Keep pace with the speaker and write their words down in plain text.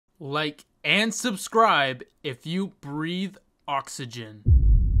like, and subscribe if you breathe oxygen.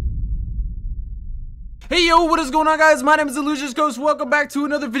 Hey yo, what is going on, guys? My name is Illusionist Ghost. Welcome back to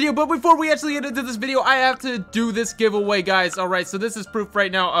another video. But before we actually get into this video, I have to do this giveaway, guys. Alright, so this is proof right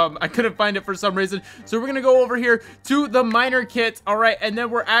now. I couldn't find it for some reason. So we're gonna go over here to the miner kit. Alright, and then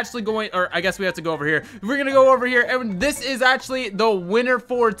we're actually going, or I guess we have to go over here. We're gonna go over here, and this is actually the winner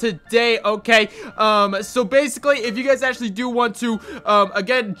for today, okay? So basically, if you guys actually do want to,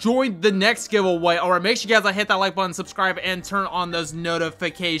 again, join the next giveaway, alright, make sure you guys hit that like button, subscribe, and turn on those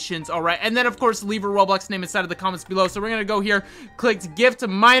notifications, alright? And then, of course, leave a Roblox name inside of the comments below. So we're gonna go here, click to gift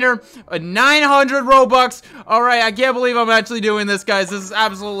miner 900 Robux. All right, I can't believe I'm actually doing this, guys. This is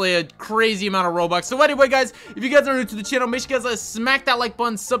absolutely a crazy amount of Robux. So anyway, guys, if you guys are new to the channel, make sure you guys smack that like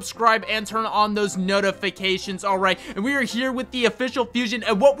button, subscribe, and turn on those notifications. All right, and we are here with the official Fuzion,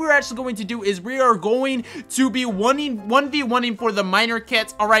 and what we're actually going to do is we are going to be 1v1ing for the miner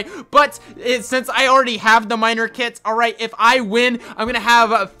kits. All right, but since I already have the miner kits, all right, if I win, I'm gonna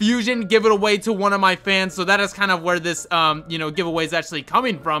have Fuzion give it away to one of my fans. So that is kind of where this giveaway is actually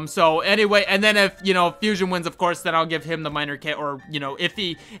coming from. So anyway, and then if Fuzion wins, of course, then I'll give him the miner kit, or if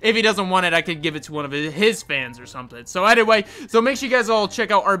he doesn't want it, I could give it to one of his fans or something. So anyway, so make sure you guys all check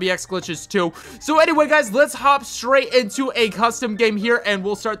out RBX glitches too. So anyway, guys, let's hop straight into a custom game here, and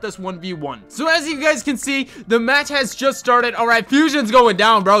we'll start this 1v1. So as you guys can see, the match has just started. All right, Fuzion's going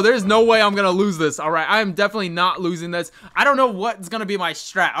down, bro. There's no way I'm gonna lose this. All right, I'm definitely not losing this. I don't know what's gonna be my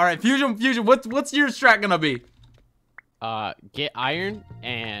strat. All right, Fuzion, what's your strat gonna be? Get iron,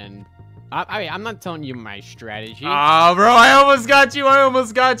 and I'm not telling you my strategy. Ah, bro, I almost got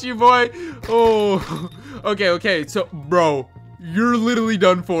you, boy. Oh, okay, so, bro, you're literally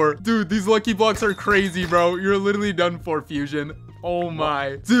done for. Dude, these lucky blocks are crazy, bro. You're literally done for, Fuzion. Oh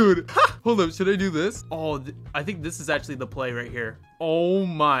my, dude. Hold up, should I do this? Oh, I think this is actually the play right here. Oh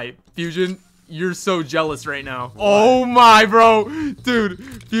my, Fuzion. You're so jealous right now. What? Oh my, bro. Dude,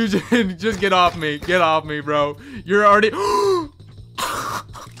 Fuzion, just get off me. Get off me, bro. You're already... You're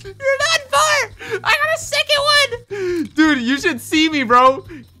done for! I got a second one! Dude, you should see me, bro.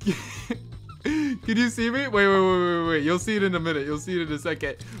 Can you see me? Wait. You'll see it in a minute. You'll see it in a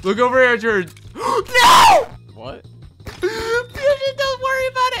second. Look over here at your... No! What? Fuzion, don't worry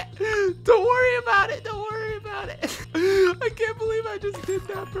about it. Don't worry about it. Don't worry about it. I can't believe I just did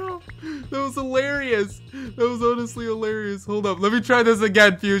that, bro. That was hilarious. That was honestly hilarious. Hold up. Let me try this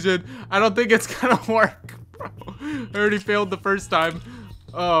again, Fuzion. I don't think it's gonna work, bro. I already failed the first time.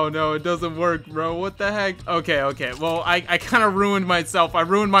 Oh, no, it doesn't work, bro. What the heck? Okay. Well, I kind of ruined myself. I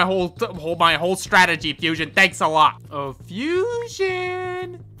ruined my whole strategy, Fuzion. Thanks a lot. Oh,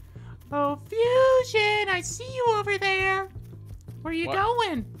 Fuzion. Oh, Fuzion, I see you over there. Where you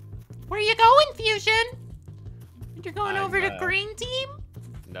going? Where you going, Fuzion? You're going over to green team?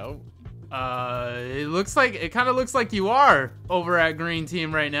 No. It kind of looks like you are over at green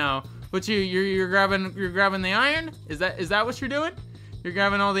team right now. But you're grabbing the iron? Is that what you're doing? You're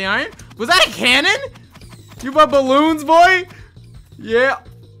grabbing all the iron? Was that a cannon? You bought balloons, boy? Yeah.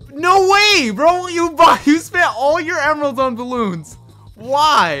 No way, bro. You spent all your emeralds on balloons.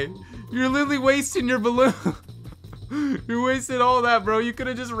 Why? You're literally wasting your balloon. You wasted all that, bro. You could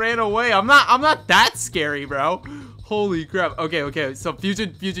have just ran away. I'm not that scary, bro. Holy crap. Okay. So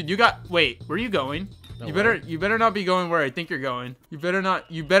Fuzion, you got... Wait, where are you going? You better not be going where I think you're going. You better not.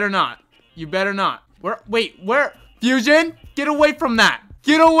 Where? Fuzion, get away from that.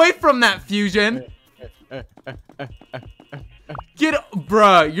 Get away from that, Fuzion.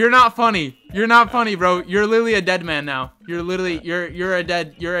 Bruh, you're not funny. You're not funny, bro. You're literally a dead man now. You're a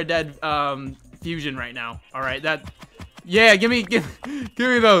dead Fuzion right now. All right, yeah, give me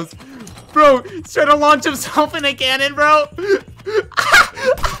those. Bro, he's trying to launch himself in a cannon, bro.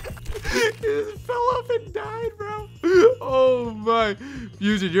 He just fell off and died, bro. Oh my.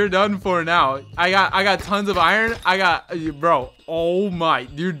 Fuzion, you're done for now. I got tons of iron. Bro. Oh my.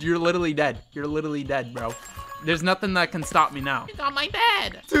 Dude, you're literally dead. You're literally dead, bro. There's nothing that can stop me now. It's on my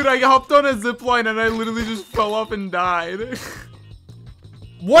bed. Dude, I hopped on a zip line and I literally just fell off and died.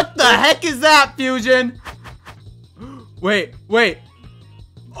 What the heck is that, Fuzion? Wait.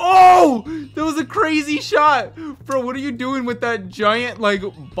 Oh, that was a crazy shot. Bro, what are you doing with that giant, like,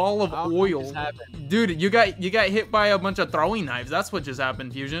 ball of oil? Dude, you got hit by a bunch of throwing knives. That's what just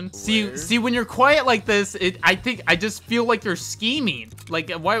happened, Fuzion. See, when you're quiet like this, I just feel like you're scheming.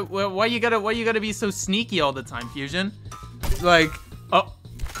 Like, why you gotta be so sneaky all the time, Fuzion? Like, oh.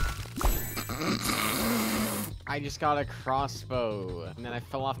 I just got a crossbow, and then I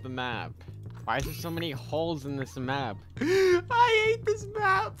fell off the map. Why is there so many holes in this map? I hate this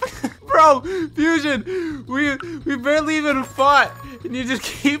map. Bro, Fuzion, we barely even fought, and you just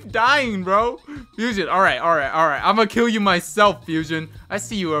keep dying, bro. Fuzion, all right. I'm gonna kill you myself, Fuzion. I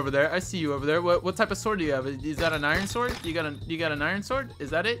see you over there. What type of sword do you have? Is that an iron sword? You got an iron sword? Is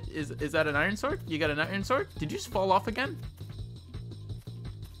that it? Is that an iron sword? You got an iron sword? Did you just fall off again?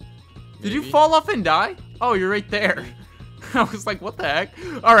 Did you fall off and die? Oh, you're right there. I was like, what the heck?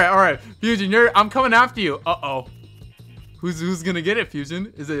 All right, Fuzion, I'm coming after you. Uh-oh. Who's gonna get it,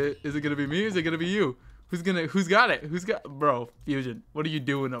 Fuzion? Is it gonna be me? Is it gonna be you? Who's got it? Bro, Fuzion, what are you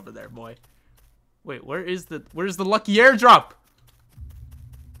doing over there, boy? Wait, where's the lucky airdrop?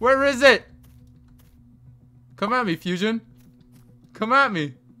 Where is it? Come at me, Fuzion. Come at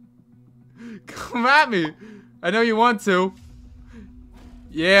me. Come at me. I know you want to.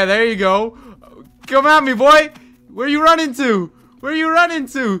 Yeah, there you go. Come at me, boy. Where you running to?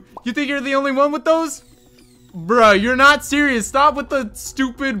 You think you're the only one with those? Bruh, you're not serious. Stop with the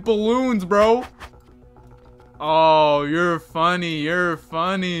stupid balloons, bro. Oh, you're funny. You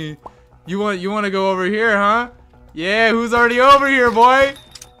want to go over here, huh? Yeah, who's already over here, boy?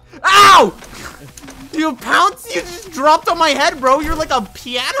 Ow! You pounced? You just dropped on my head, bro. You're like a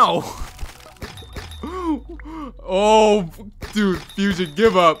piano. Oh, dude, Fuzion,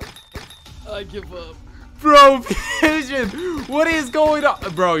 give up. I give up. Bro, Fuzion, what is going on?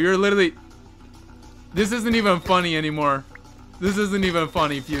 Bro, you're literally... This isn't even funny anymore. This isn't even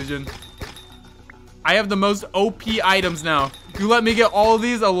funny, Fuzion. I have the most OP items now. You let me get all of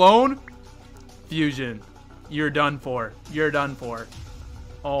these alone? Fuzion, you're done for.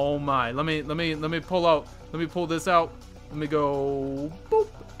 Oh my. Let me pull out. Let me pull this out. Let me go boop.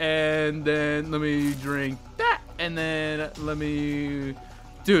 And then let me drink that. And then let me...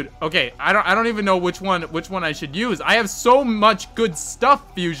 Dude, okay. I don't even know which one I should use. I have so much good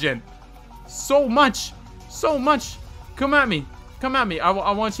stuff, Fuzion. So much. Come at me.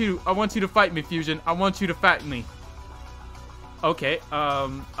 I want you to fight me, Fuzion. I want you to fight me. Okay.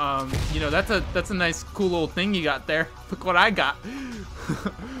 You know, that's a nice cool little thing you got there. Look what I got.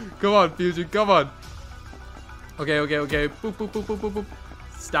 Come on, Fuzion. Come on. Okay. Boop.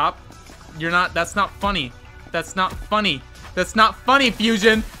 Stop. That's not funny. That's not funny,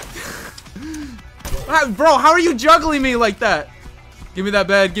 Fuzion. Bro, how are you juggling me like that? Give me that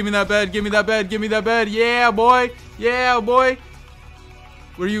bed. Yeah, boy.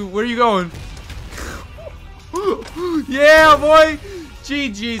 Where you going? Yeah, boy.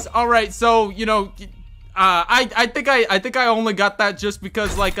 GG's. All right, so, you know, I think I only got that just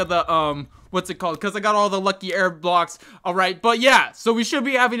because, like, of the what's it called? Because I got all the lucky air blocks. All right, but yeah, so we should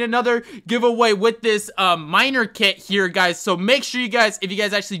be having another giveaway with this miner kit here, guys. So make sure you guys, if you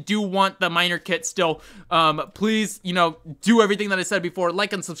guys actually do want the miner kit still, please, you know, do everything that I said before.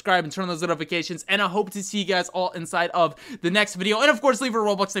 Like and subscribe and turn on those notifications. And I hope to see you guys all inside of the next video. And of course, leave a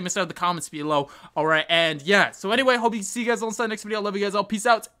Roblox name inside of the comments below. All right, and yeah. So anyway, hope you see you guys all inside the next video. I love you guys all. Peace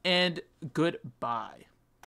out and goodbye.